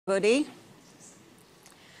Everybody.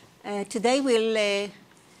 Today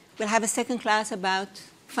we'll have a second class about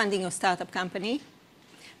funding your startup company.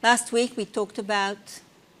 Last week we talked about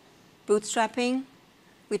bootstrapping.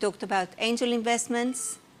 We talked about angel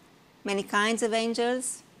investments, many kinds of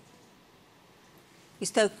angels.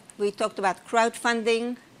 We talked about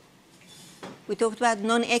crowdfunding. We talked about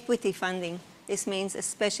non-equity funding. This means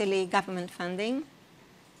especially government funding.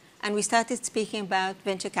 And we started speaking about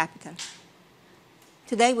venture capital.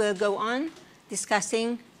 Today we'll go on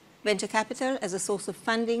discussing venture capital as a source of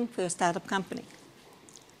funding for your startup company.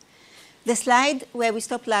 The slide where we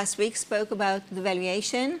stopped last week spoke about the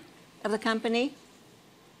valuation of the company.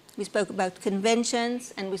 We spoke about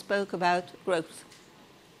conventions, and we spoke about growth.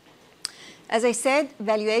 As I said,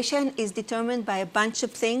 valuation is determined by a bunch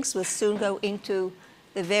of things. We'll soon go into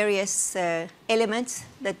the various elements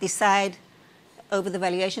that decide over the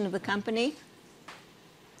valuation of the company.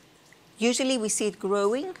 Usually we see it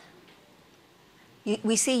growing.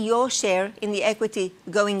 We see your share in the equity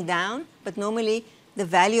going down, but normally the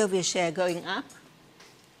value of your share going up.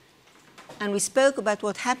 And we spoke about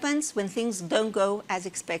what happens when things don't go as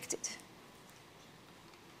expected.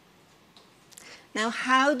 Now,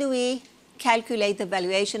 how do we calculate the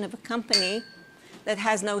valuation of a company that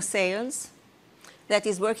has no sales, that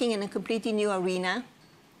is working in a completely new arena,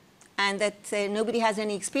 and that nobody has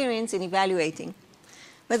any experience in evaluating?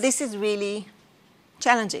 But this is really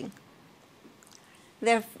challenging.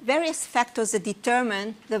 There are various factors that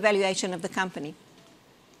determine the valuation of the company.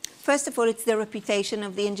 First of all, it's the reputation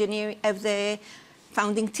of the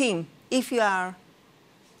founding team. If you are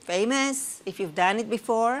famous, if you've done it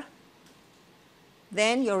before,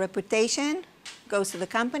 then your reputation goes to the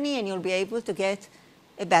company, and you'll be able to get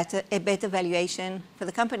a better valuation for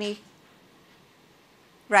the company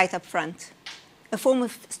right up front. A former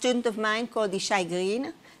student of mine called Ishai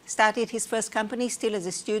Green started his first company still as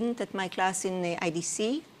a student at my class in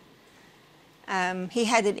IDC. He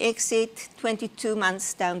had an exit 22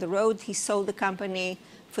 months down the road. He sold the company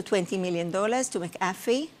for $20 million to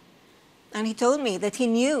McAfee. And he told me that he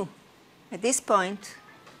knew at this point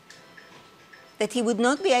that he would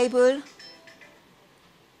not be able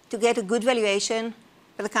to get a good valuation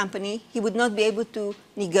for the company. He would not be able to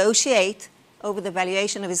negotiate over the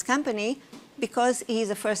valuation of his company because he is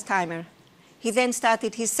a first-timer. He then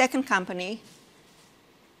started his second company,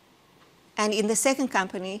 and in the second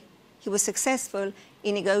company, he was successful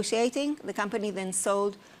in negotiating. The company then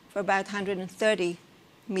sold for about $130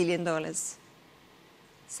 million.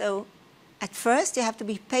 So at first, you have to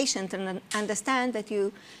be patient and understand that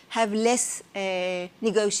you have less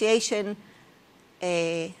negotiation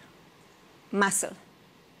muscle.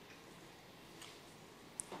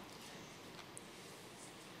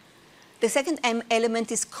 The second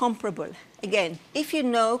element is comparable. Again, if you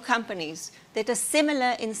know companies that are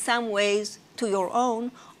similar in some ways to your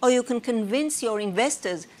own, or you can convince your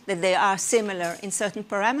investors that they are similar in certain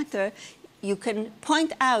parameter, you can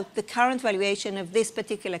point out the current valuation of this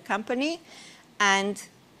particular company, and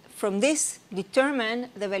from this determine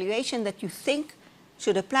the valuation that you think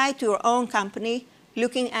should apply to your own company,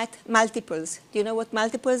 looking at multiples. Do you know what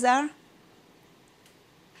multiples are?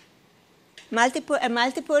 A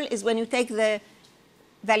multiple is when you take the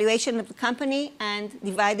valuation of the company and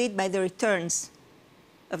divide it by the returns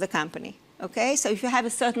of the company. Okay? So if you have a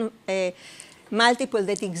certain multiple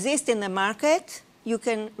that exists in the market, you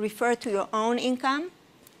can refer to your own income,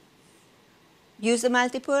 use the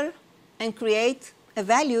multiple, and create a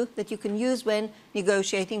value that you can use when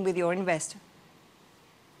negotiating with your investor.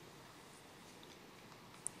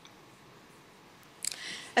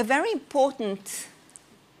 A very important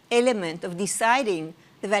element of deciding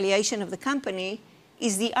the valuation of the company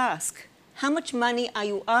is the ask. How much money are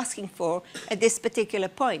you asking for at this particular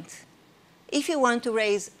point? If you want to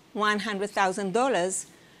raise $100,000,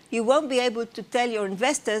 you won't be able to tell your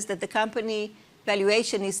investors that the company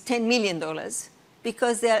valuation is $10 million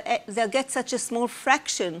because they'll get such a small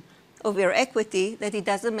fraction of your equity that it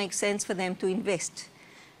doesn't make sense for them to invest.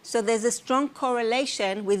 So there's a strong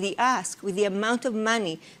correlation with the ask, with the amount of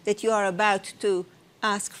money that you are about to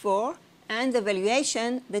ask for and the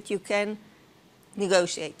valuation that you can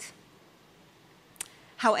negotiate.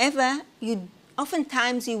 However,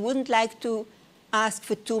 oftentimes you wouldn't like to ask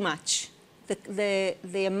for too much.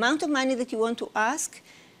 The amount of money that you want to ask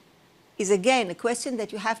is, again, a question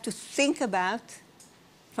that you have to think about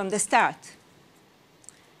from the start.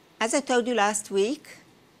 As I told you last week,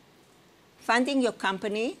 funding your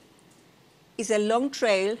company is a long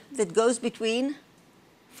trail that goes between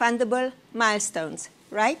fundable milestones,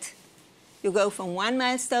 right? You go from one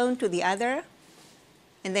milestone to the other,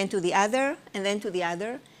 and then to the other, and then to the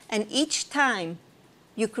other. And each time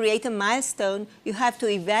you create a milestone, you have to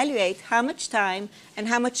evaluate how much time and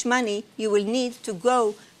how much money you will need to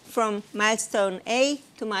go from milestone A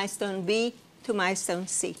to milestone B to milestone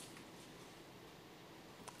C.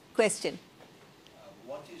 Question?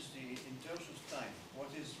 What is in terms of time, what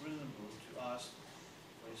is reasonable to ask,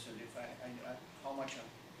 for instance, if how much do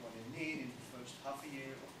I need in the first half a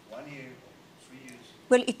year, or 1 year, or 3 years?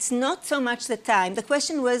 Well, it's not so much the time. The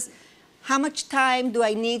question was, how much time do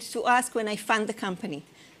I need to ask when I fund the company?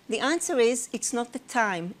 The answer is, it's not the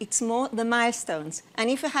time, it's more the milestones. And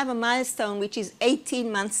if you have a milestone which is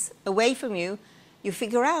 18 months away from you, you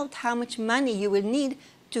figure out how much money you will need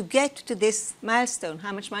to get to this milestone,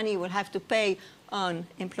 how much money you will have to pay on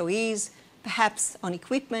employees, perhaps on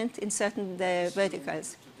equipment in certain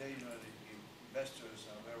verticals. Today, the investors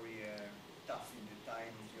are very tough in the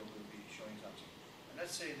time they will be showing something. And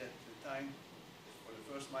let's say that the time for the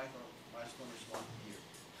first milestone is 1 year.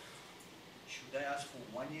 Should I ask for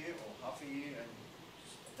 1 year or half a year, and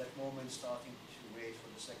at that moment starting to wait for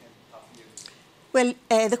the second half year? Well,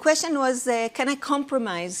 the question was, can I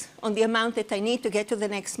compromise on the amount that I need to get to the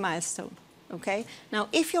next milestone? Okay? Now,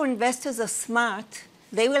 if your investors are smart,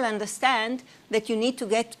 they will understand that you need to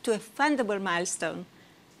get to a fundable milestone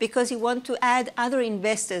because you want to add other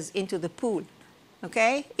investors into the pool.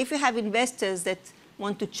 Okay? If you have investors that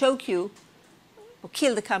want to choke you or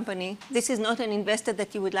kill the company, this is not an investor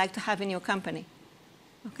that you would like to have in your company.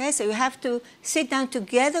 Okay? So you have to sit down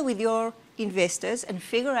together with your investors and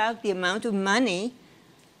figure out the amount of money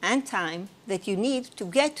and time that you need to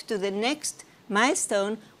get to the next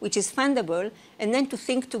milestone, which is fundable, and then to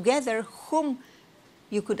think together whom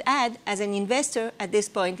you could add as an investor at this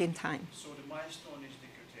point in time. So the milestone is the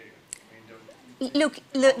criteria? Look,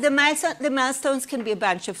 the milestones can be a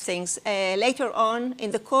bunch of things. Later on in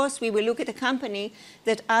the course, we will look at a company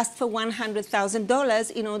that asked for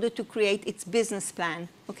 $100,000 in order to create its business plan.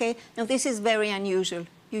 Okay? Now, this is very unusual.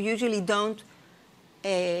 You usually don't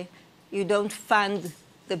fund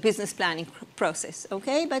the business planning process,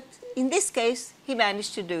 okay? But in this case, he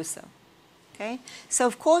managed to do so, okay? So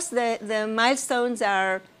of course, the milestones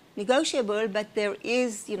are negotiable, but there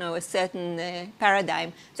is, a certain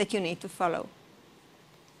paradigm that you need to follow.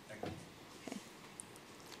 Okay.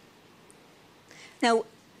 Now,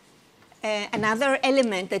 another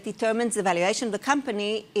element that determines the valuation of the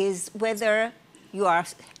company is whether you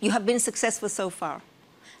have been successful so far.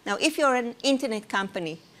 Now, if you're an internet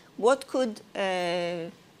company, what could,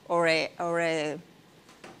 or a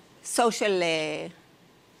social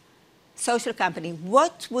company,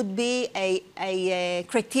 what would be a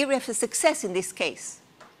criteria for success in this case?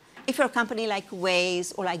 If you're a company like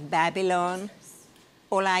Waze or like Babylon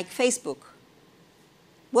or like Facebook,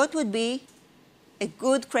 what would be a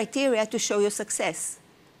good criteria to show your success?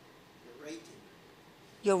 Your rating.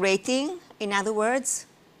 Your rating, in other words?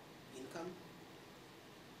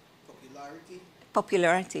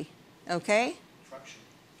 Popularity, okay?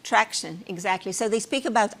 Traction, exactly. So they speak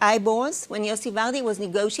about eyeballs. When Yossi Vardi was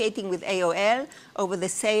negotiating with AOL over the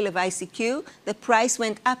sale of ICQ, the price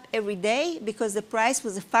went up every day because the price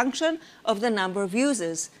was a function of the number of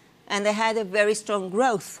users. And they had a very strong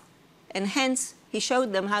growth. And hence, he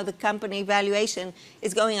showed them how the company valuation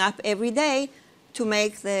is going up every day to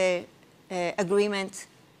make the agreement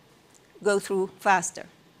go through faster.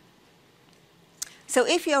 So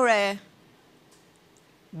if you're a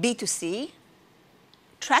B2C,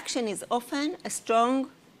 traction is often a strong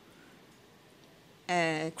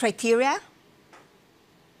criteria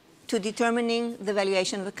to determining the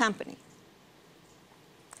valuation of the company.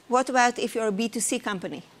 What about if you're a B2C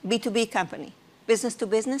company, B2B company, business to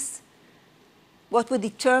business? What would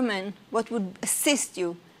assist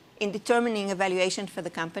you in determining a valuation for the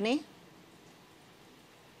company?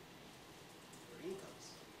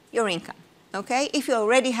 Your income. Okay? If you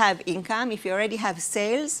already have income, if you already have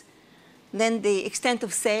sales, then the extent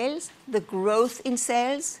of sales, the growth in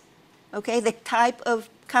sales, okay, the type of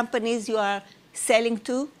companies you are selling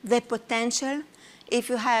to, the potential, if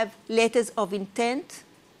you have letters of intent,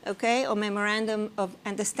 okay, or memorandum of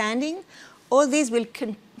understanding, all these will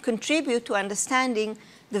contribute to understanding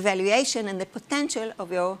the valuation and the potential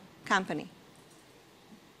of your company.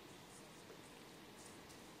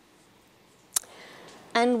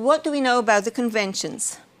 And what do we know about the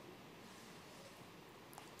conventions?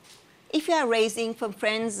 If you are raising from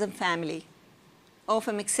friends and family or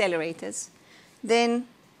from accelerators, then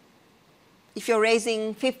if you're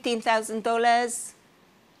raising $15,000,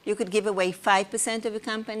 you could give away 5% of your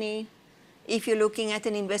company. If you're looking at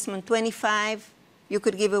an investment 25, you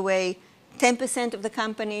could give away 10% of the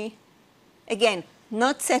company. Again,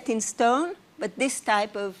 not set in stone, but this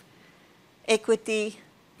type of equity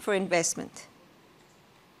for investment.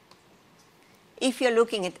 If you're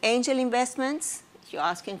looking at angel investments, if you're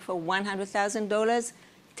asking for $100,000,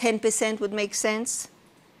 10% would make sense.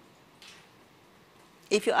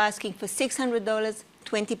 If you're asking for $600,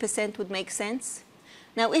 20% would make sense.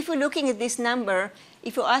 Now, if we're looking at this number,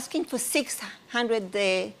 if you're asking for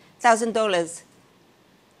 $600,000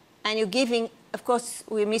 and you're giving, of course,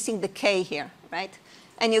 we're missing the K here, right?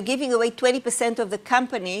 And you're giving away 20% of the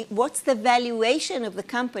company, what's the valuation of the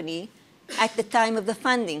company at the time of the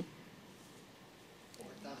funding? 4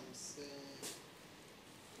 times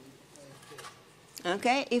 25K.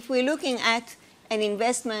 Okay, if we're looking at an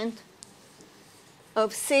investment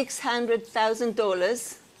of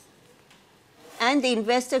 $600,000 and the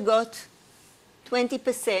investor got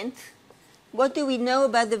 20%, what do we know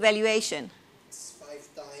about the valuation? It's 5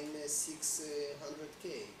 times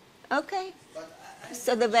 600K. Okay, But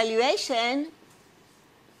so the valuation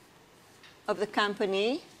of the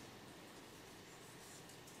company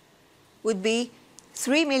would be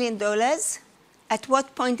 $3 million at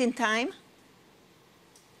what point in time?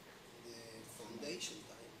 the foundation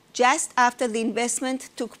time. Just after the investment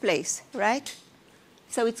took place, right?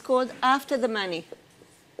 So it's called after the money.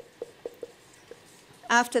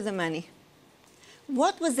 After the money.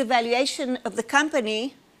 What was the valuation of the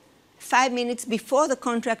company 5 minutes before the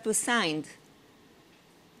contract was signed?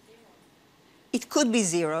 It could be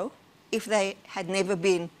 0 if they had never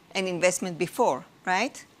been an investment before,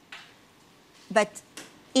 right? But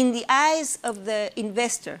in the eyes of the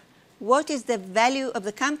investor, what is the value of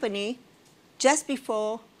the company just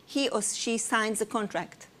before he or she signs the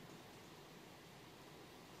contract?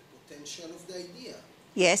 The potential of the idea.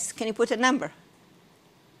 Yes, can you put a number?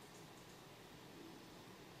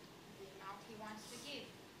 The amount he wants to give.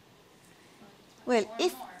 Well, Or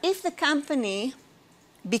more. if the company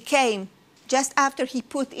became, just after he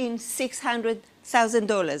put in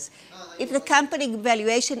 $600,000, if the company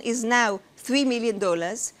valuation is now $3 million,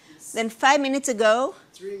 then 5 minutes ago,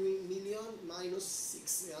 3 million minus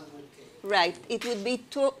 600K. right, it would be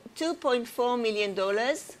 $2.4 million.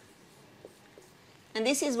 And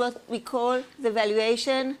this is what we call the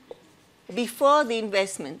valuation before the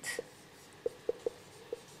investment.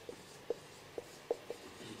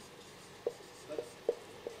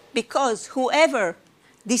 Because whoever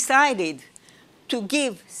decided to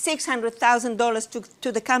give $600,000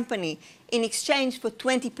 to the company in exchange for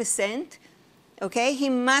 20%, okay, he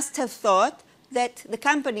must have thought that the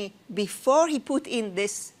company, before he put in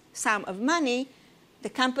this sum of money, the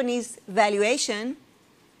company's valuation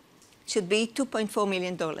should be $2.4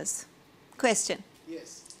 million. Question?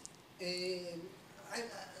 Yes.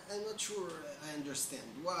 I'm not sure I understand.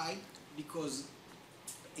 Why? Because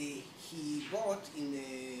he bought in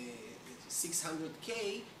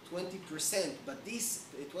 600K 20%, but these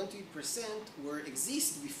 20% were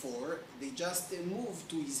exist before, they just moved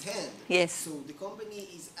to his hand. Yes. So the company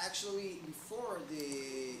is actually before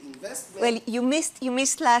the investment. Well, you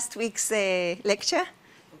missed last week's lecture.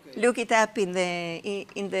 Okay. Look it up in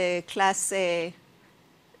the class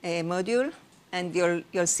module, and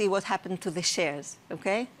you'll see what happened to the shares.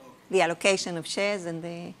 Okay? The allocation of shares and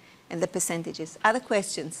the percentages. Other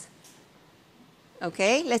questions?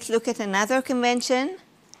 Okay, let's look at another convention.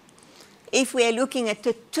 If we are looking at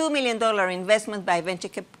a $2 million investment by a venture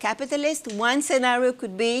capitalist, one scenario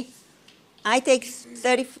could be, I take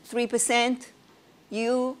 33%,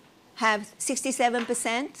 you have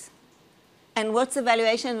 67%, and what's the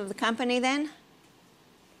valuation of the company then?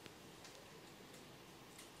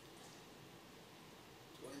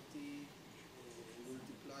 20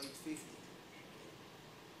 multiplied 50.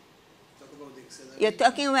 Talk about the acceleration. You're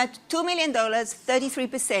talking about $2 million,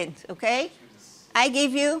 33%, okay? I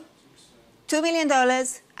give you $2 million,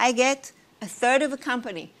 I get a third of a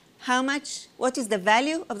company. How much, what is the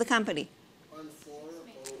value of the company? 14000.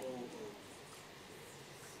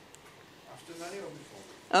 After money or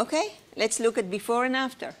before? Okay, let's look at before and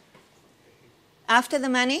after. After the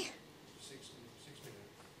money,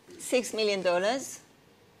 $6 million.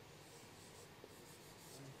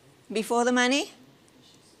 Before the money,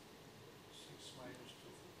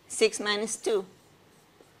 6 minus 2.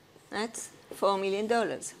 That's $4 million,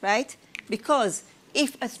 right? Because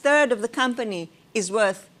if a third of the company is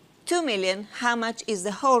worth $2 million, how much is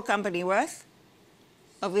the whole company worth?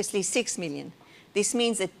 Obviously, $6 million. This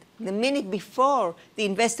means that the minute before the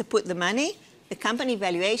investor put the money, the company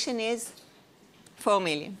valuation is $4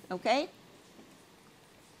 million, okay?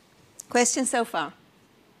 Questions so far?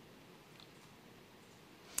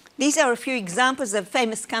 These are a few examples of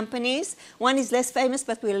famous companies. One is less famous,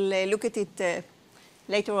 but we'll look at it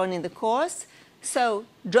later on in the course. So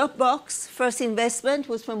Dropbox, first investment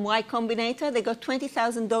was from Y Combinator. They got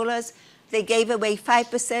 $20,000 they gave away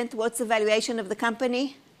 5%. What's the valuation of the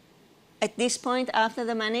company at this point after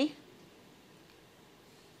the money?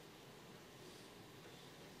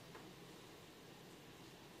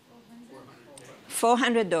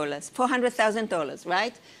 $400,000,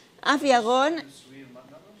 right? Avi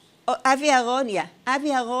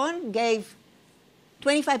Aaron gave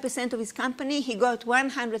 25% of his company. He got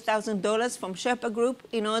 $100,000 from Sherpa Group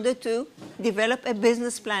in order to develop a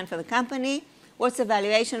business plan for the company. What's the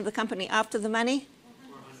valuation of the company after the money?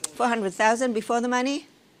 400,000. Before the money?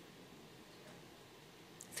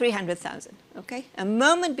 300,000. Okay. A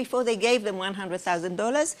moment before they gave them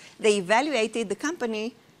 $100,000, they evaluated the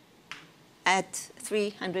company at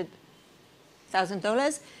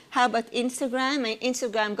 $300,000. How about Instagram?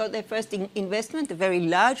 Instagram got their first investment, a very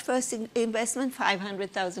large first investment,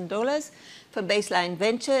 $500,000 from Baseline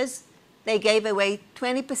Ventures. They gave away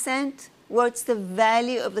 20%. What's the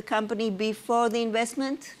value of the company before the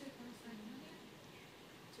investment?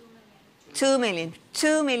 $2 million.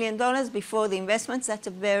 $2 million before the investments. That's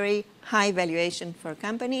a very high valuation for a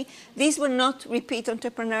company. These were not repeat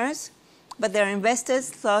entrepreneurs, but their investors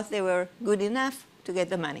thought they were good enough to get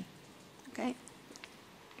the money. Okay?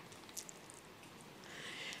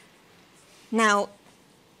 Now,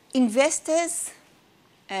 investors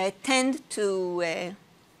tend to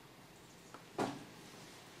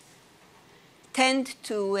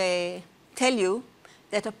tell you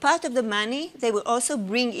that a part of the money, they will also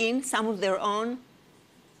bring in some of their own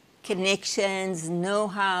connections,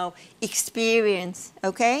 know-how, experience,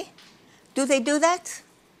 okay? Do they do that?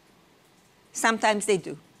 Sometimes they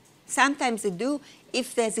do. Sometimes they do.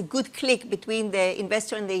 If there's a good click between the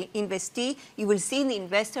investor and the investee, you will see the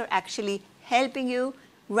investor actually helping you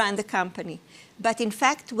run the company. But in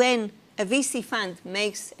fact, when a VC fund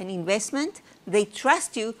makes an investment, they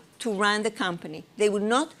trust you to run the company. They will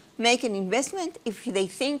not make an investment if they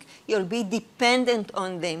think you'll be dependent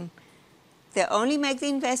on them. They only make the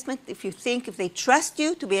investment if they trust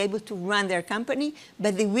you to be able to run their company,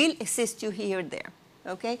 but they will assist you here and there.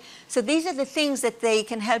 Okay? So these are the things that they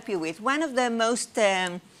can help you with. One of the most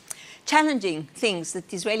challenging things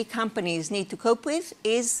that Israeli companies need to cope with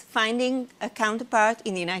is finding a counterpart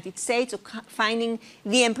in the United States, or finding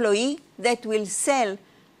the employee that will sell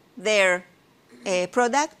their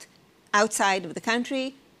product outside of the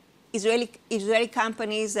country. Israeli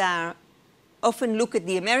companies often look at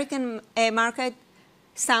the American market.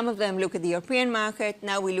 Some of them look at the European market.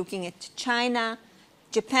 Now we're looking at China,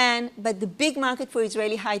 Japan, but the big market for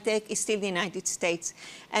Israeli high-tech is still the United States.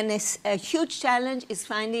 And a huge challenge is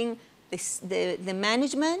finding the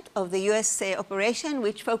management of the US operation,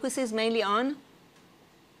 which focuses mainly on,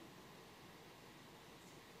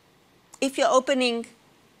 if you're opening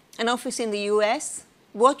an office in the US,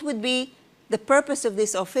 what would be the purpose of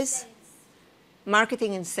this office? Sales.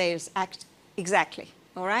 Marketing and sales, exactly,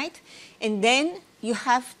 all right? And then you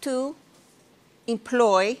have to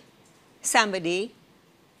employ somebody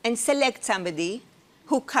and select somebody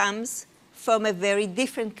who comes from a very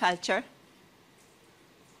different culture.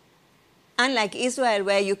 Unlike Israel,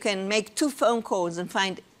 where you can make 2 phone calls and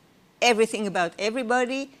find everything about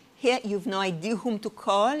everybody, here you have no idea whom to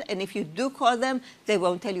call, and if you do call them, they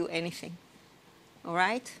won't tell you anything, all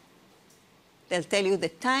right? They'll tell you the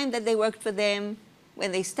time that they worked for them,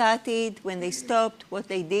 when they started, when they stopped, what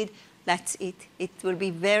they did. That's it. It will be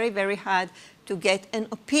very, very hard to get an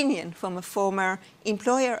opinion from a former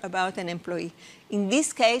employer about an employee. In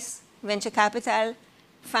this case, venture capital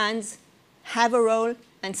funds have a role,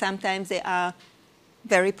 and sometimes they are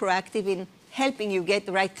very proactive in helping you get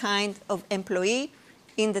the right kind of employee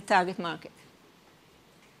in the target market.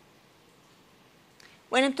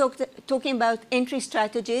 When I'm talking about entry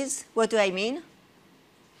strategies, what do I mean?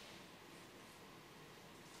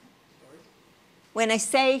 When I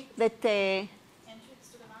say that... Entrance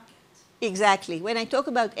to the market. Exactly. When I talk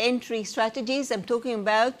about entry strategies, I'm talking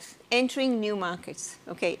about entering new markets.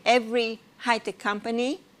 Okay, every high-tech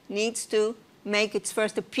company needs to make its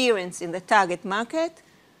first appearance in the target market.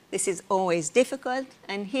 This is always difficult,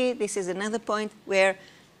 and here, this is another point where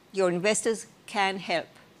your investors can help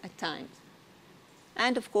at times.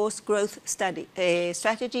 And of course, growth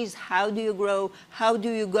strategies. How do you grow? How do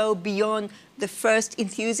you go beyond the first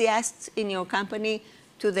enthusiasts in your company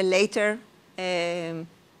to the later,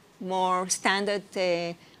 more standard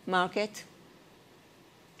market?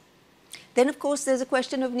 Then, of course, there's a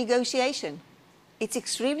question of negotiation. It's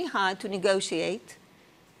extremely hard to negotiate,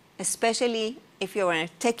 especially if you're a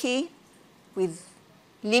techie with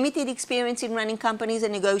limited experience in running companies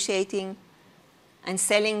and negotiating, and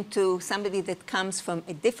selling to somebody that comes from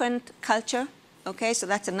a different culture. Okay, so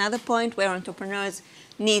that's another point where entrepreneurs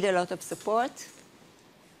need a lot of support.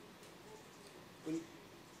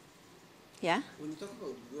 Yeah? When you talk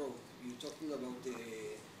about growth, you're talking about the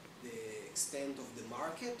extent of the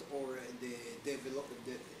market or the development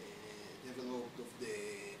of the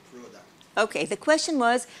product? Okay, the question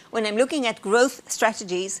was, when I'm looking at growth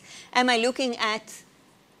strategies, am I looking at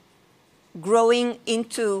growing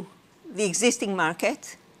into the existing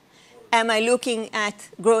market? Am I looking at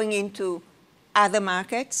growing into other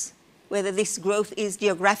markets, whether this growth is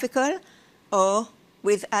geographical or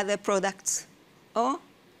with other products? Or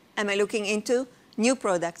am I looking into new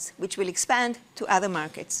products which will expand to other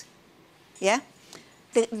markets? Yeah?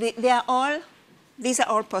 These are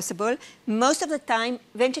all possible. Most of the time,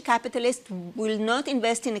 venture capitalists will not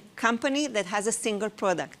invest in a company that has a single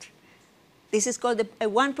product. This is called a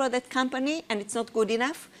one-product company, and it's not good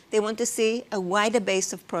enough. They want to see a wider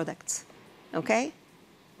base of products. Okay?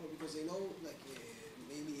 Oh, because I know, like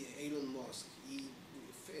maybe Elon Musk.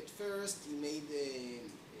 At first he made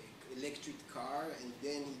an electric car, and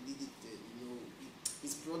then he did it.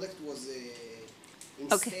 His product was in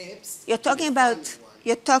steps. You're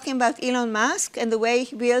talking about Elon Musk and the way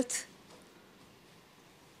he built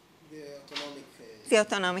the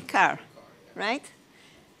autonomic car, yeah. right?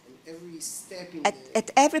 And every step in at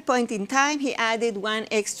every point in time, he added one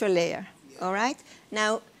extra layer. Yeah. All right?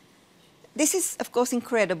 Now, this is, of course,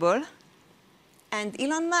 incredible. And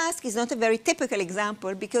Elon Musk is not a very typical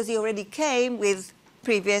example because he already came with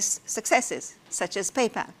previous successes, such as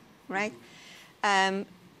PayPal, right?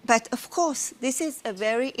 But of course, this is a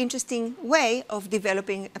very interesting way of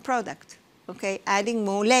developing a product, okay? Adding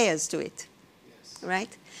more layers to it, Yes.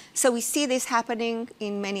 right? So we see this happening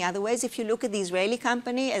in many other ways. If you look at the Israeli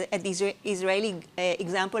company, at the Israeli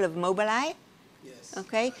example of Mobileye, Yes.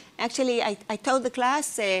 okay? Actually, I told the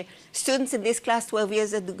class, students in this class 12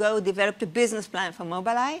 years ago developed a business plan for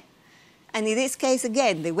Mobileye. And in this case,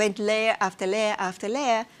 again, they went layer after layer after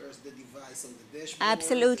layer. First the device on the dashboard.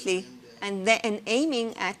 Absolutely. And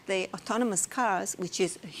aiming at the autonomous cars, which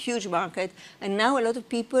is a huge market. And now a lot of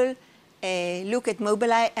people look at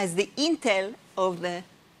Mobileye as the Intel of the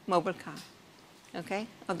mobile car, okay?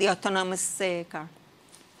 Of the autonomous car.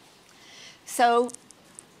 So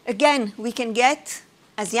again, we can get,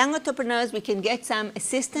 as young entrepreneurs, we can get some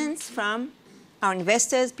assistance from our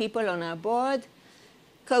investors, people on our board,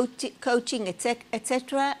 coaching,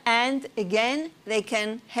 etc. And again, they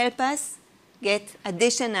can help us get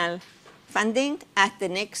additional funding at the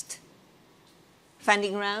next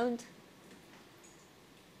funding round.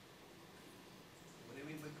 What do you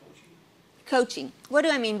mean by coaching? Coaching. What do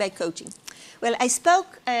I mean by coaching? Well, I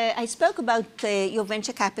spoke about your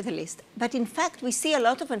venture capitalist, but in fact, we see a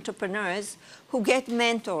lot of entrepreneurs who get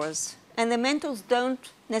mentors, and the mentors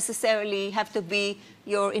don't necessarily have to be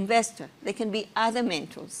your investor. They can be other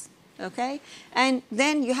mentors, okay? And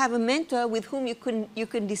then you have a mentor with whom you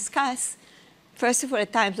can discuss, first of all,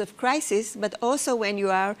 at times of crisis, but also when you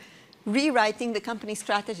are rewriting the company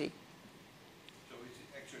strategy. So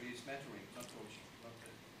it's mentoring, not coaching.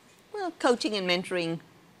 Well, coaching and mentoring.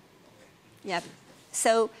 Yeah.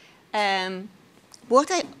 So what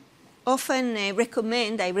I often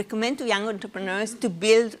recommend to young entrepreneurs to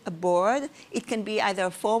build a board. It can be either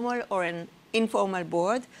a formal or an informal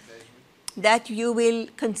board that you will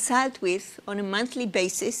consult with on a monthly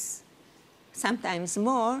basis, sometimes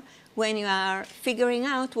more, when you are figuring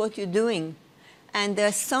out what you're doing. And there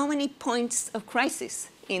are so many points of crisis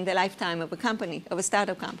in the lifetime of a company, of a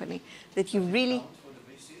startup company, that you really... Count for the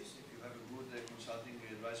VCs if you have a good consulting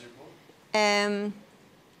advisory board?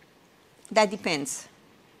 That depends.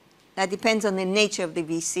 That depends on the nature of the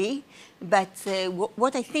VC. But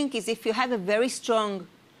what I think is if you have a very strong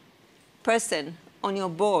person on your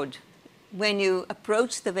board, when you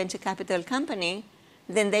approach the venture capital company,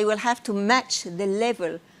 then they will have to match the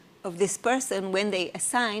level of this person when they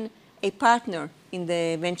assign a partner in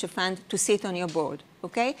the venture fund to sit on your board,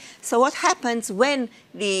 okay? So what happens when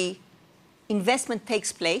the investment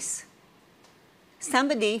takes place?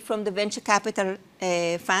 Somebody from the venture capital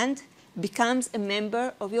fund becomes a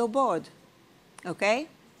member of your board, okay?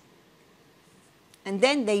 And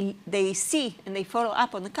then they see and they follow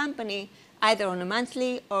up on the company either on a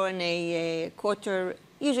monthly or on a quarter,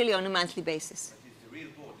 usually on a monthly basis. But it's the real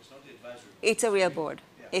board, it's not the advisory board. It's a real board.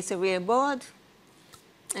 Yeah. It's a real board.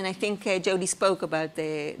 And I think Jody spoke about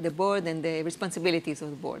the board and the responsibilities of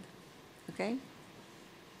the board, okay?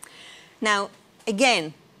 Now,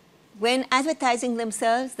 again, when advertising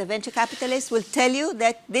themselves, the venture capitalists will tell you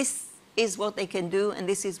that this is what they can do and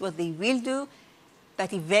this is what they will do.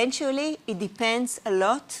 But eventually, it depends a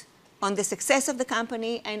lot on the success of the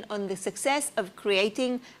company and on the success of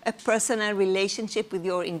creating a personal relationship with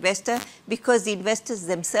your investor, because the investors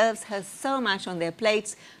themselves have so much on their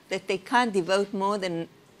plates that they can't devote more than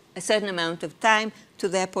a certain amount of time to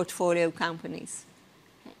their portfolio companies.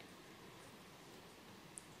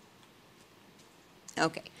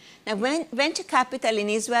 Okay. Now, when venture capital in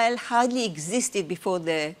Israel hardly existed before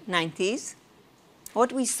the 90s,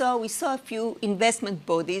 what we saw a few investment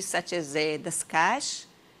bodies such as the SCASH,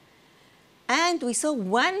 and we saw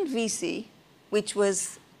one VC which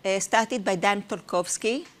was started by Dan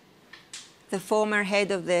Tolkovsky, the former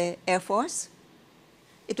head of the Air Force.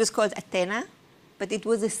 It was called Athena, but it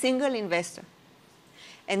was a single investor.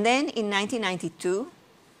 And then in 1992,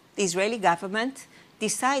 the Israeli government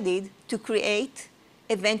decided to create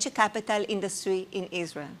a venture capital industry in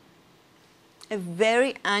Israel. A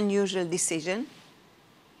very unusual decision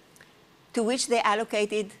to which they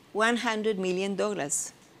allocated $100 million.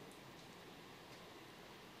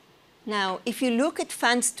 Now, if you look at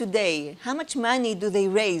funds today, how much money do they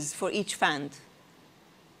raise for each fund?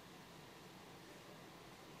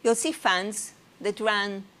 You'll see funds that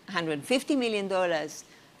run $150 million,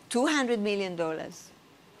 $200 million,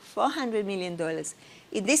 $400 million.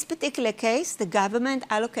 In this particular case, the government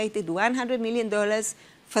allocated $100 million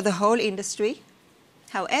for the whole industry.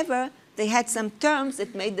 However, they had some terms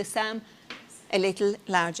that made the sum a little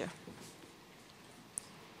larger.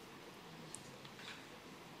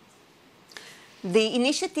 The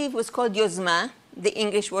initiative was called Yozma, the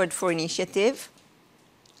English word for initiative.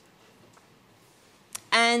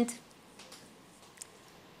 And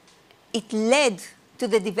it led to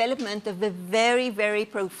the development of a very, very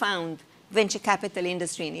profound venture capital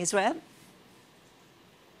industry in Israel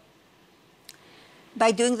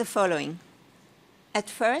by doing the following. At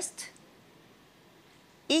first,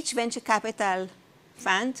 each venture capital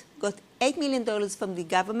fund got $8 million from the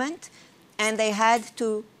government, and they had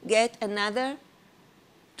to get another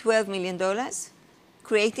 $12 million,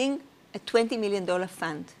 creating a $20 million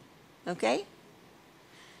fund, okay?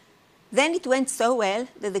 Then it went so well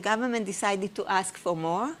that the government decided to ask for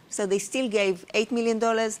more, so they still gave $8 million,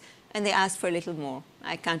 and they asked for a little more.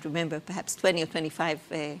 I can't remember, perhaps $20 or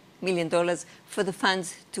 $25 million for the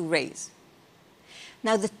funds to raise.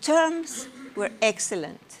 Now, the terms were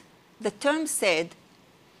excellent. The terms said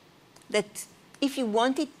that if you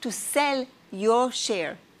wanted to sell your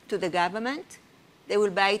share to the government, they will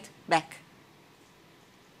buy it back.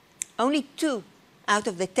 Only 2 out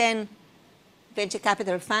of the 10 venture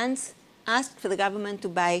capital funds asked for the government to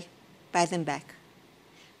buy them back.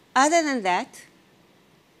 Other than that,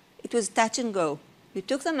 it was touch and go. You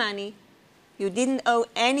took the money, you didn't owe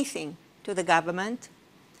anything to the government.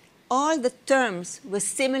 All the terms were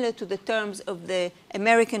similar to the terms of the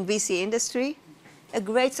American VC industry. A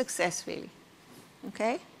great success, really,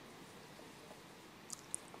 okay?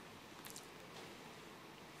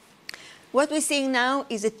 What we're seeing now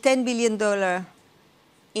is a $10 billion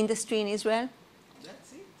industry in Israel.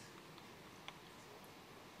 That's it.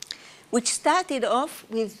 Which started off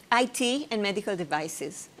with IT and medical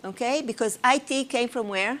devices, okay? Because IT came from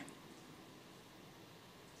where?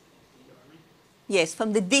 Yes,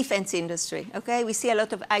 from the defense industry, okay? We see a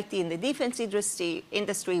lot of IT in the defense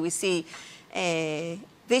industry. We see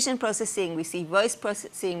vision processing, we see voice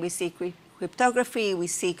processing, we see cryptography, we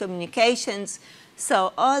see communications.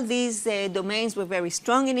 So all these domains were very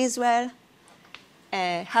strong in Israel.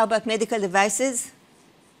 How about medical devices?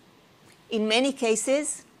 In many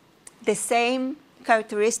cases, the same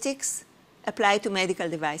characteristics apply to medical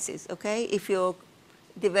devices, okay? If you're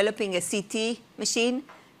developing a CT machine,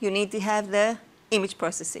 you need to have the image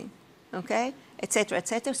processing, okay, et cetera, et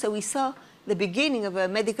cetera. So we saw the beginning of a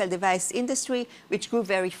medical device industry which grew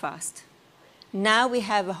very fast. Now we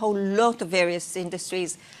have a whole lot of various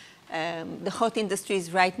industries. The hot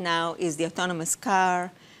industries right now is the autonomous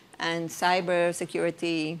car and cyber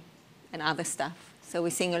security and other stuff. So we're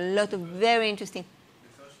seeing a lot of very interesting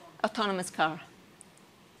autonomous car.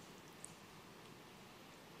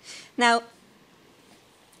 Now,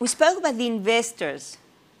 we spoke about the investors.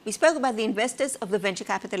 We spoke about the investors of the venture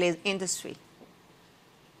capital industry.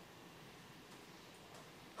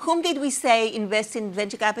 Whom did we say invest in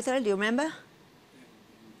venture capital? Do you remember?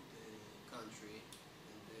 The country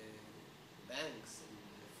and the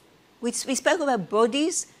banks. We spoke about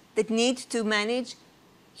bodies that need to manage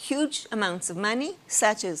huge amounts of money,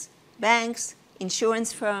 such as banks,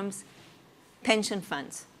 insurance firms, pension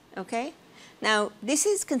funds, okay? Now, this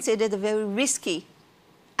is considered a very risky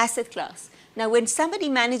asset class. Now, when somebody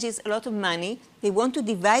manages a lot of money, they want to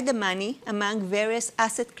divide the money among various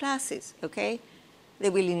asset classes, okay?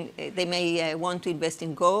 They may want to invest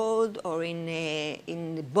in gold or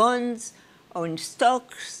in bonds or in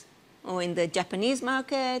stocks or in the Japanese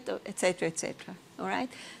market, or et cetera, all right?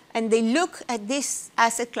 And they look at this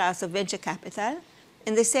asset class of venture capital,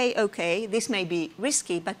 and they say, okay, this may be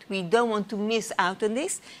risky, but we don't want to miss out on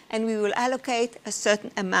this, and we will allocate a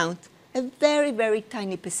certain amount, a very, very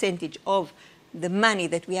tiny percentage of the money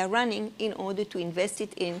that we are running in order to invest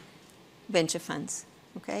it in venture funds.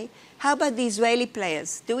 Okay? How about the Israeli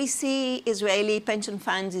players? Do we see Israeli pension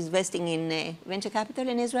funds investing in venture capital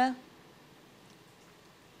in Israel?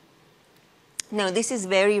 No, this is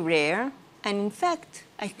very rare. And in fact,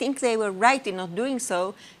 I think they were right in not doing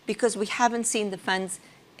so because we haven't seen the funds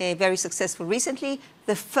very successful recently.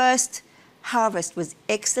 The first harvest was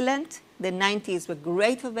excellent. The 90s were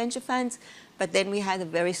great for venture funds, but then we had a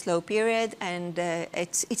very slow period, and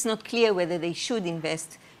it's not clear whether they should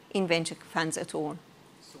invest in venture funds at all.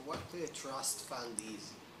 So what a trust fund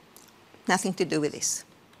is? Nothing to do with this.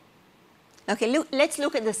 Okay, let's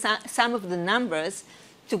look at some of the numbers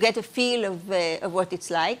to get a feel of what it's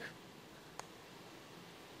like.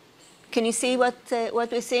 Can you see what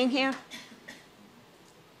we're seeing here?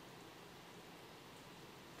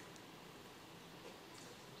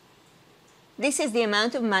 This is the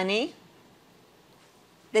amount of money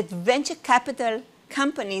that venture capital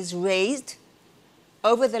companies raised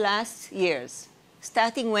over the last years.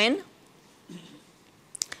 Starting when?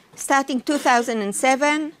 Starting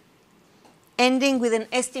 2007, ending with an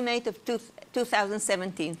estimate of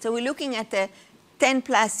 2017. So we're looking at a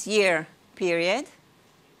 10-plus year period.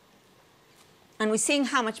 And we're seeing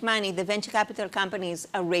how much money the venture capital companies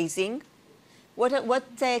are raising. What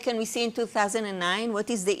can we see in 2009? What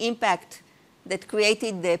is the impact that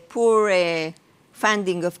created the poor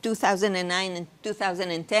funding of 2009 and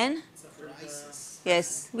 2010? It's a crisis.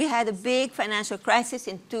 Yes, we had a big financial crisis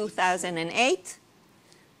in 2008,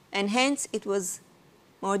 and hence it was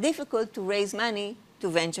more difficult to raise money to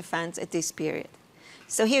venture funds at this period.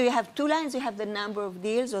 So here you have two lines. You have the number of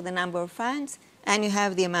deals or the number of funds, and you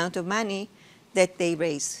have the amount of money that they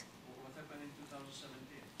raise. What happened in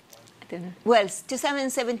 2017? I don't know. Well,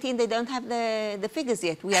 2017, they don't have the figures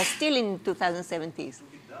yet. We are still in 2017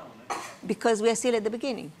 Took it down, eh? because we are still at the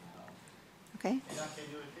beginning. Okay? Can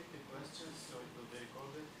you repeat the question so it will be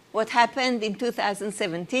recorded? What happened in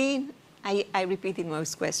 2017? I repeated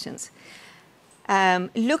most questions.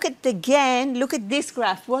 Look at this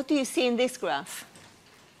graph. What do you see in this graph?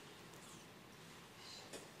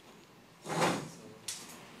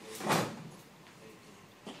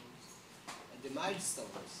 The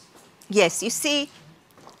milestones. Yes, you see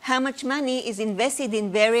how much money is invested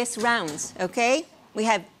in various rounds, okay? We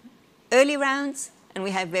have early rounds and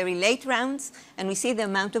we have very late rounds, and we see the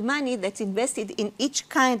amount of money that's invested in each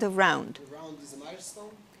kind of round. The round is a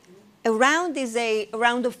milestone? A round is a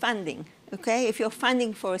round of funding, okay? If you're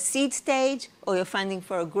funding for a seed stage, or you're funding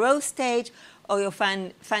for a growth stage, or you're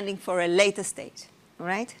funding for a later stage, all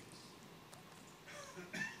right?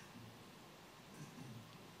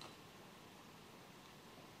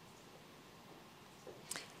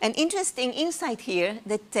 An interesting insight here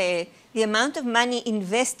that the amount of money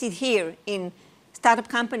invested here in startup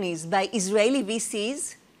companies by Israeli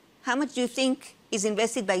VCs, how much do you think is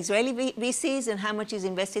invested by Israeli VCs and how much is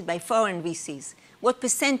invested by foreign VCs? What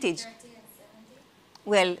percentage? 30 and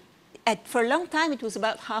 70. Well, for a long time it was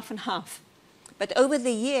about half and half. But over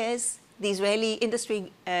the years, the Israeli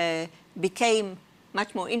industry became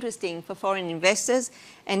much more interesting for foreign investors.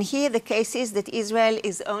 And here the case is that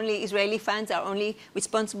Israeli funds are only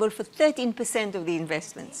responsible for 13% of the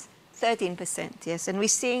investments. 13%, yes. And we're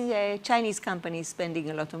seeing Chinese companies spending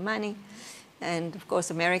a lot of money, and of course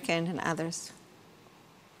American and others.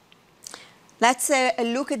 Let's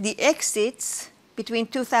look at the exits between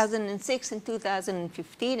 2006 and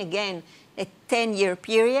 2015. Again, a 10-year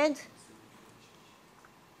period.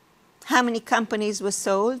 How many companies were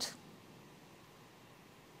sold?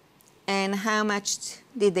 And how much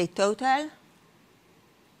did they total?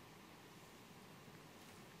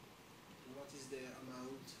 What is the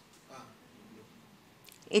amount?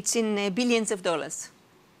 It's in billions of dollars.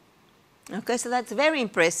 Okay, so that's very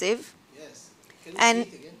impressive. Yes. Can you And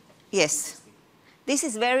repeat again? yes, this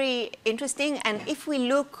is very interesting. And if we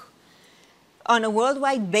look on a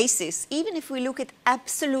worldwide basis, even if we look at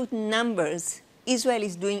absolute numbers, Israel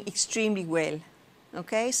is doing extremely well.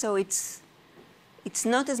 Okay, so it's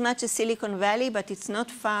not as much as Silicon Valley, but it's not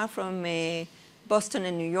far from Boston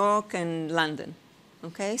and New York and London.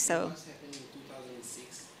 Okay, so What's happened in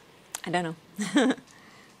 2006? I don't know.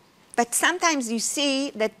 But sometimes you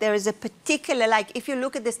see that there is a particular, like if you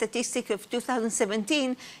look at the statistic of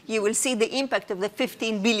 2017, you will see the impact of the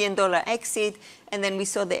 $15 billion exit, and then we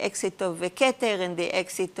saw the exit of Keter and the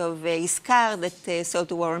exit of Iskar that sold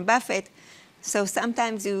to Warren Buffett. So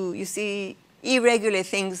sometimes you see irregular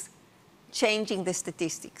things changing the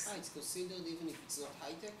statistics. It's considered even if it's not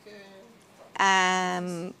high-tech?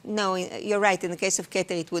 No, you're right. In the case of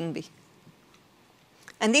Keter, it wouldn't be.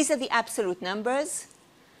 And these are the absolute numbers.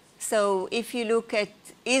 So if you look at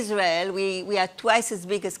Israel, we are twice as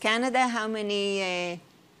big as Canada. How many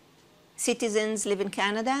citizens live in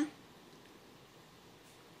Canada?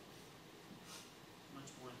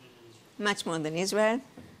 Much more than Israel,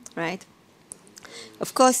 right?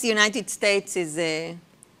 Of course, the United States is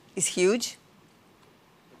huge.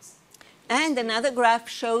 And another graph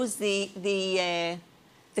shows the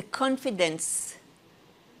confidence.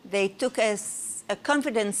 They took a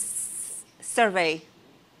confidence survey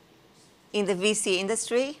in the VC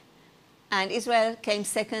industry, and Israel came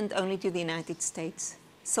second only to the United States.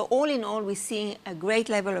 So all in all, we're seeing a great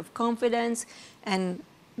level of confidence and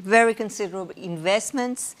very considerable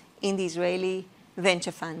investments in the Israeli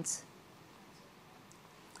venture funds.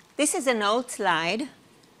 This is an old slide,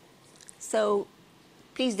 so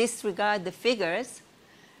please disregard the figures.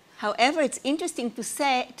 However, it's interesting to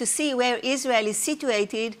see where Israel is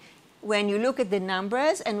situated when you look at the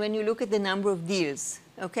numbers and when you look at the number of deals,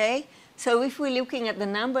 okay? So if we're looking at the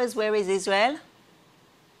numbers, where is Israel?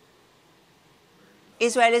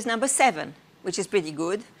 Israel is number 7, which is pretty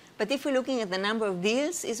good. But if we're looking at the number of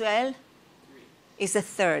deals, Israel is the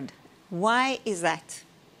 3rd. Why is that?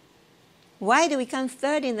 Why do we come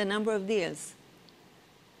 3rd in the number of deals?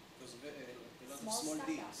 Because of a lot of small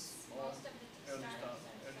deals. Most of the Early startups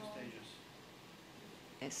stages.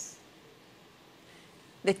 Yes.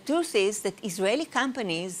 The truth is that Israeli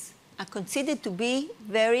companies are considered to be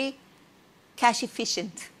very cash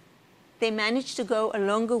efficient. They manage to go a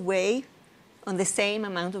longer way on the same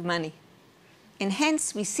amount of money. And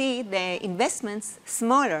hence, we see the investments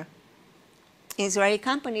smaller in Israeli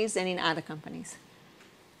companies than in other companies.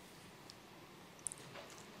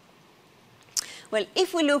 Well,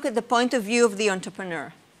 if we look at the point of view of the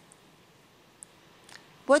entrepreneur,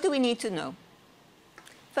 what do we need to know?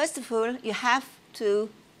 First of all, you have to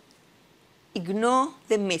ignore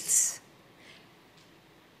the myths.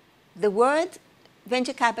 The word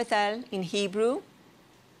venture capital in Hebrew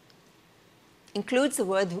includes the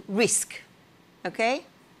word risk, okay?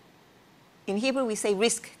 In Hebrew, we say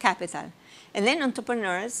risk capital. And then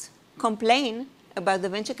entrepreneurs complain about the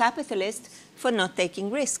venture capitalist for not taking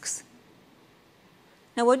risks.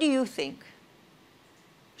 Now, what do you think?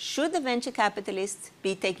 Should the venture capitalists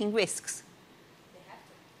be taking risks?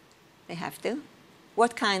 They have to.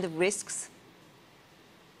 What kind of risks?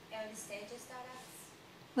 early stages startups.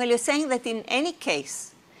 Well, you're saying that in any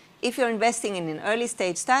case, if you're investing in an early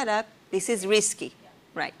stage startup, this is risky,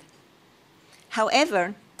 right?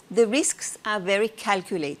 However, the risks are very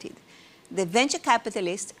calculated. The venture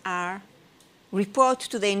capitalists report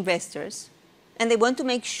to the investors, and they want to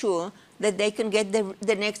make sure that they can get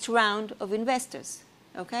the next round of investors,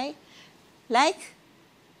 okay? Like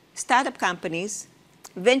startup companies,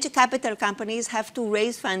 venture capital companies have to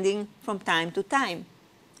raise funding from time to time.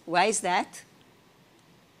 Why is that?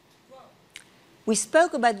 We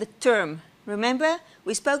spoke about the term. Remember?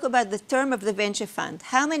 We spoke about the term of the venture fund.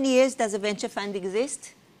 How many years does a venture fund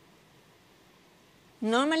exist?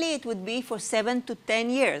 Normally, it would be for 7 to 10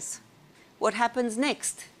 years. What happens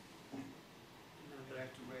next?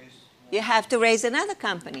 You have to raise another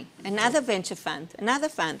company, another venture fund, another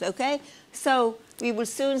fund, okay? So we will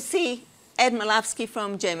soon see Ed Malofsky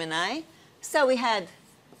from Gemini. So we had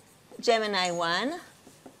Gemini 1,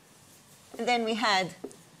 and then we had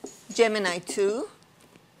Gemini 2,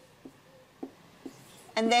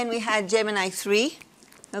 and then we had Gemini 3,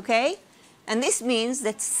 okay? And this means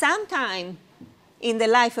that sometime in the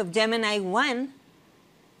life of Gemini 1,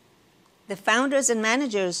 the founders and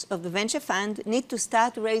managers of the venture fund need to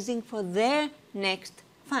start raising for their next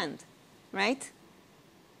fund, right?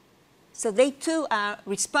 So they too are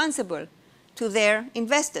responsible to their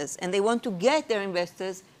investors, and they want to get their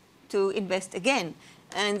investors to invest again.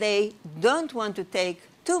 And they don't want to take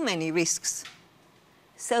too many risks.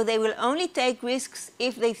 So they will only take risks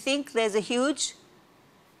if they think there's a huge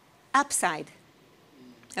upside.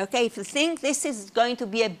 Okay, if you think this is going to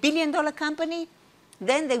be a billion-dollar company,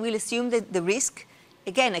 then they will assume that the risk,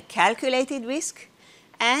 again, a calculated risk,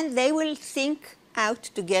 and they will think out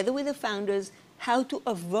together with the founders how to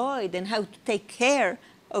avoid and how to take care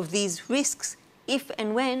of these risks if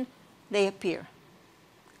and when they appear.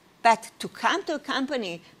 But to come to a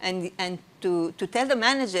company and to tell the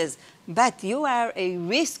managers, but you are a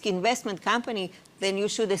risk investment company, then you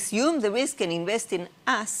should assume the risk and invest in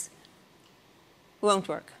us, won't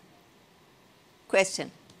work.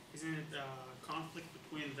 Question? Isn't it a conflict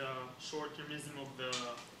between the short-termism of the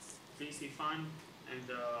VC fund and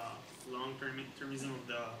the long-termism of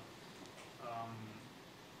the,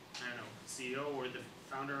 I don't know, CEO or the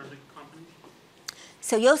founder of the company?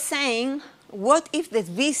 So you're saying, what if the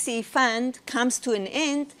VC fund comes to an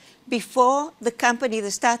end before the company,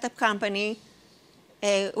 the startup company,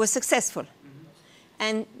 was successful?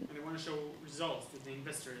 And And they want to show results to the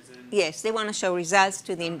investors. And yes, they want to show results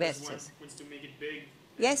to the founders investors. wants to make it big.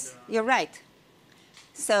 Yes, and, you're right.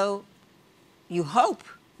 So you hope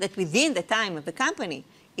that within the time of the company,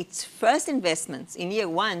 its first investments in year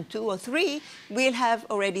 1, 2, or 3 will have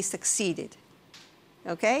already succeeded.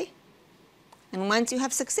 Okay? And once you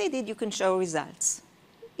have succeeded, you can show results.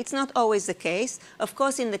 It's not always the case. Of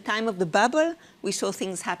course, in the time of the bubble, we saw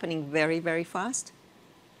things happening very, very fast.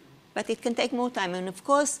 But it can take more time. And of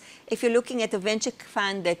course, if you're looking at a venture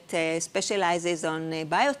fund that specializes on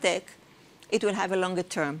biotech, it will have a longer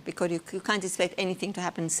term because you can't expect anything to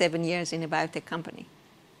happen in 7 years in a biotech company.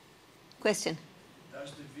 Question?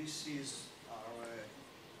 Does the VCs are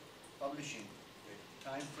publishing the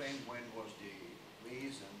time frame when was the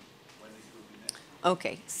raise and when it will be next?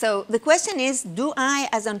 Okay, so the question is, do I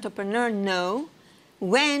as an entrepreneur know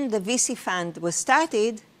when the VC fund was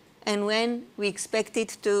started and when we expect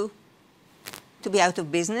it to be out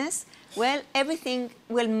of business? Well, many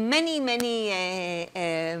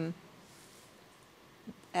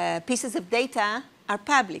pieces of data are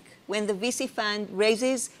public. When the VC fund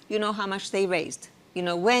raises, you know how much they raised. You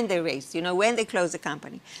know when they raised. You know when they close the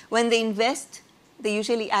company. When they invest, they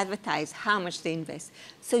usually advertise how much they invest.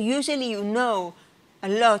 So usually you know a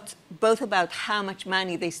lot both about how much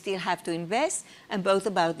money they still have to invest and both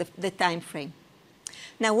about the time frame.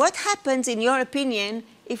 Now, what happens, in your opinion,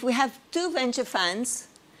 if we have 2 venture funds?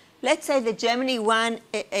 Let's say that Gemini 1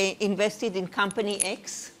 invested in company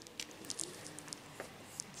X,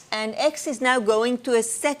 and X is now going to a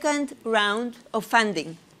second round of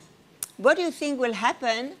funding. What do you think will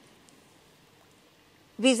happen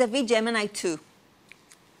vis-a-vis Gemini 2?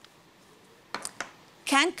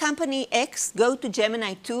 Can company X go to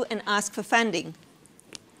Gemini 2 and ask for funding?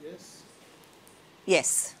 Yes.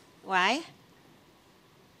 Yes. Why?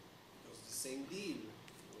 It's the same deal.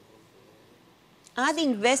 Are the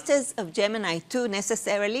investors of Gemini 2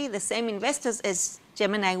 necessarily the same investors as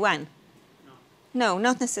Gemini 1? No,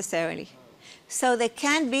 not necessarily. So there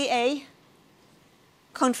can be a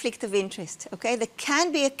conflict of interest, okay? There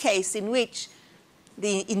can be a case in which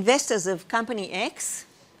the investors of company X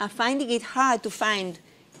are finding it hard to find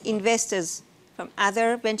investors from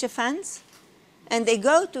other venture funds, and they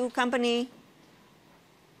go to company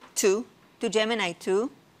 2, to Gemini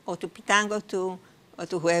 2, or to Pitango 2, or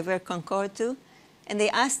to whoever, Concord 2, and they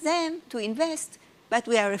ask them to invest, but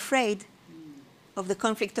we are afraid of the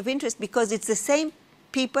conflict of interest because it's the same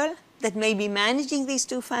people that may be managing these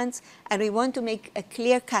 2 funds, and we want to make a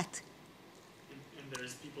clear cut. And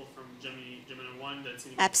there's people from Gemini 1 that's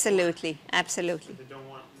in Absolutely, absolutely. So they don't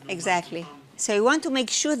want no Exactly. money to come. So we want to make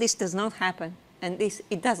sure this does not happen, and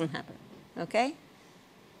it doesn't happen, okay?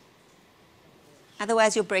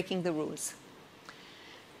 Otherwise, you're breaking the rules.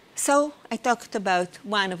 So I talked about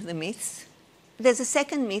one of the myths. There's a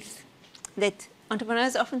second myth that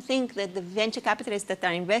entrepreneurs often think that the venture capitalists that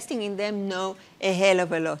are investing in them know a hell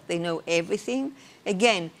of a lot. They know everything.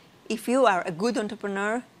 Again, if you are a good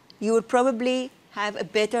entrepreneur, you will probably have a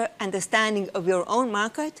better understanding of your own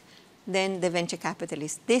market than the venture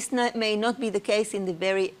capitalists. This may not be the case in the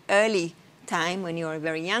very early time when you're a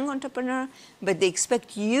very young entrepreneur, but they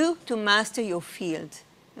expect you to master your field,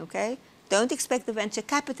 okay? Don't expect the venture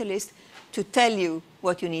capitalist to tell you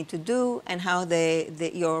what you need to do and how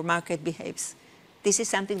your market behaves. This is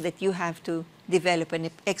something that you have to develop, an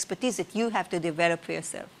expertise that you have to develop for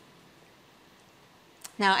yourself.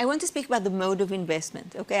 Now, I want to speak about the mode of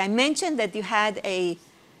investment. Okay, I mentioned that you had a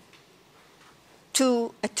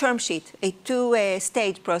term sheet, a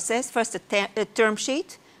 2-stage process. First, a term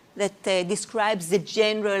sheet that describes the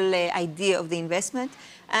general idea of the investment.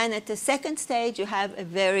 And at the second stage, you have a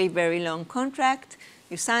very, very long contract.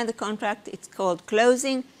 You sign the contract. It's called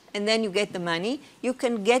closing. And then you get the money. You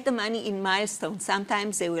can get the money in milestones.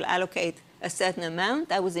 Sometimes they will allocate a certain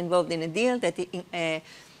amount. I was involved in a deal that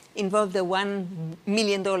involved a $1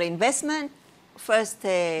 million investment. First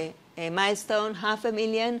milestone,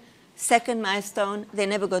 $500,000. Second milestone, they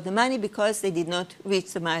never got the money because they did not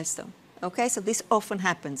reach the milestone. Okay, so this often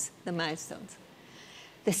happens, the milestones.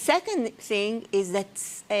 The second thing is that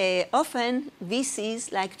often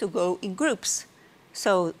VCs like to go in groups.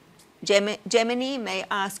 So Gemini may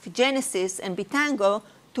ask Genesis and Pitango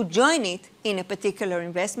to join it in a particular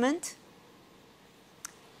investment.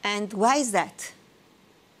 And why is that?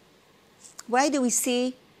 Why do we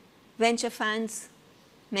see venture funds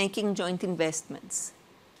making joint investments?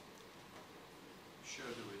 Share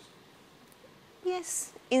the risk.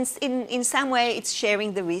 Yes, in some way, it's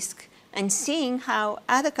sharing the risk and seeing how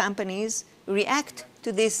other companies react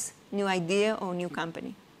to this new idea or new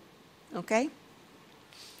company. Okay?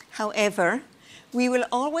 However, we will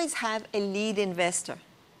always have a lead investor.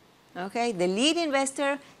 Okay? The lead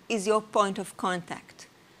investor is your point of contact.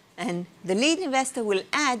 And the lead investor will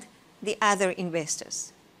add the other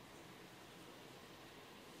investors.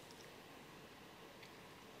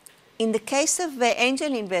 In the case of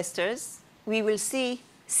angel investors, we will see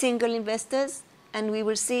single investors and we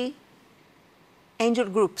will see angel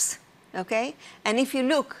groups. Okay? And if you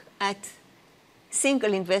look at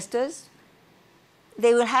single investors,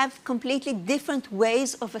 they will have completely different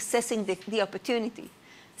ways of assessing the opportunity.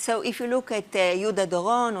 So if you look at Yehuda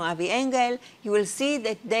Doron or Avi Engel, you will see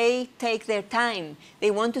that they take their time. They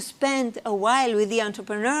want to spend a while with the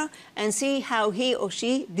entrepreneur and see how he or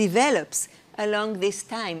she develops along this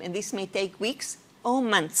time. And this may take weeks or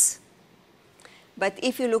months. But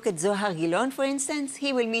if you look at Zohar Gilon, for instance,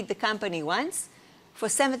 he will meet the company once for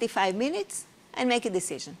 75 minutes and make a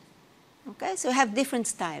decision. Okay, so you have different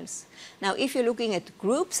styles. Now, if you're looking at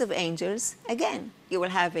groups of angels, again, you will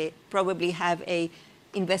have probably have a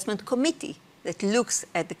investment committee that looks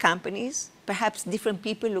at the companies, perhaps different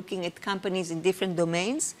people looking at companies in different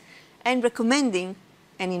domains, and recommending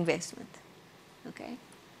an investment. Okay.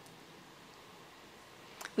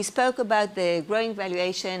 We spoke about the growing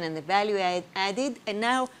valuation and the value added, and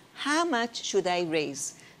now how much should I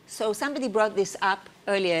raise? So somebody brought this up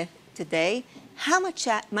earlier today. How much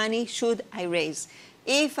money should I raise?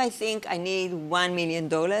 If I think I need $1 million,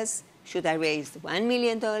 should I raise $1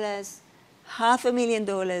 million,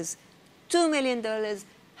 $500,000, $2 million?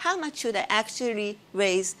 How much should I actually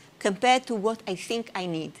raise compared to what I think I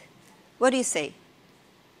need? What do you say?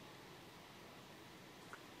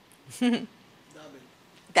 Double.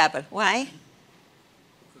 Double. Why?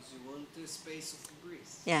 Because you want a space of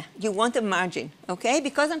breeze. Yeah, you want a margin, okay?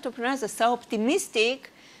 Because entrepreneurs are so optimistic,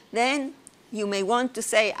 then you may want to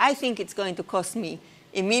say, I think it's going to cost me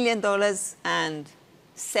 $1 million and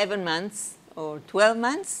 7 months or 12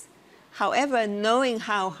 months. However, knowing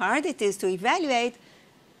how hard it is to evaluate,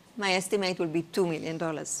 my estimate will be $2 million.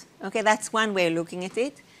 Okay, that's one way of looking at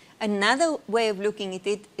it. Another way of looking at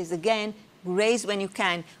it is, again, raise when you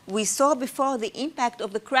can. We saw before the impact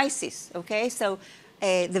of the crisis, okay? So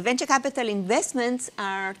the venture capital investments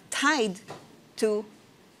are tied to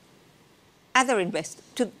other investors,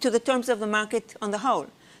 to the terms of the market on the whole.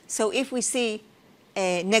 So if we see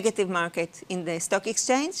a negative market in the stock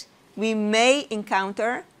exchange, we may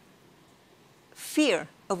encounter fear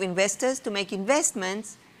of investors to make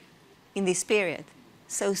investments in this period.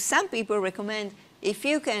 So some people recommend, if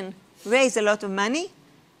you can raise a lot of money,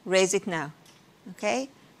 raise it now, okay?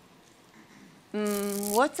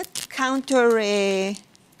 What's a counter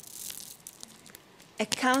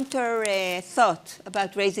thought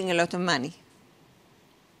about raising a lot of money?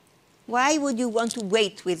 Why would you want to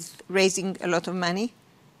wait with raising a lot of money?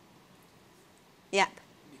 Yeah.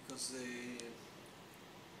 Because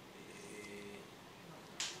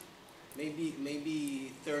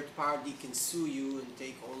maybe third party can sue you and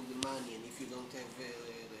take all the money, and if you don't have a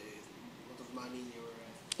lot of money in your...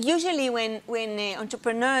 Usually when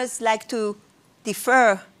entrepreneurs like to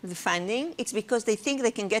defer the funding, it's because they think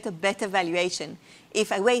they can get a better valuation.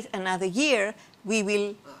 If I wait another year, we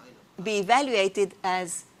will be evaluated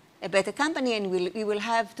as a better company, and we will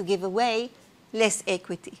have to give away less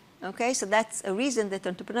equity. Okay, so that's a reason that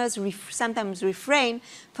entrepreneurs sometimes refrain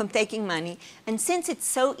from taking money. And since it's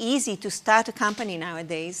so easy to start a company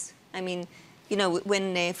nowadays, I mean, you know,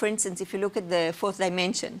 when, for instance, if you look at the Fourth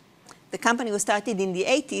Dimension, the company was started in the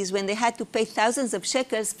 80s when they had to pay thousands of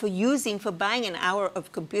shekels for buying an hour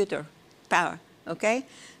of computer power. Okay,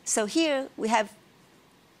 so here we have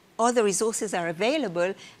all the resources are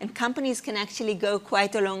available, and companies can actually go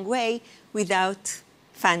quite a long way without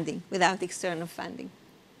funding, without external funding.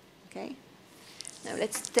 Okay. Now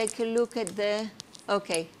let's take a look at the.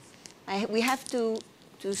 Okay, we have to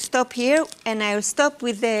stop here, and I'll stop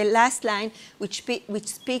with the last line, which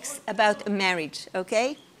speaks about a marriage.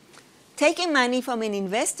 Okay, taking money from an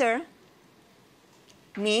investor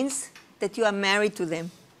means that you are married to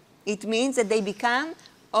them. It means that they become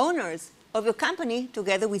owners of your company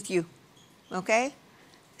together with you. Okay,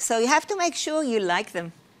 so you have to make sure you like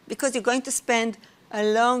them, because you're going to spend a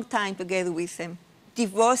long time together with them.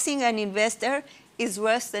 Divorcing an investor is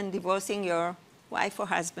worse than divorcing your wife or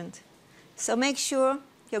husband. So make sure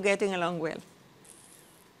you're getting along well.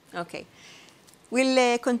 Okay.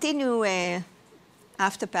 We'll continue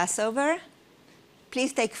after Passover.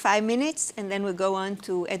 Please take 5 minutes, and then we'll go on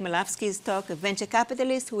to Ed Malafsky's talk, a venture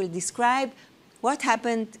capitalist, who will describe what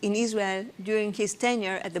happened in Israel during his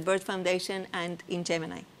tenure at the Bird Foundation and in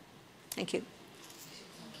Gemini. Thank you.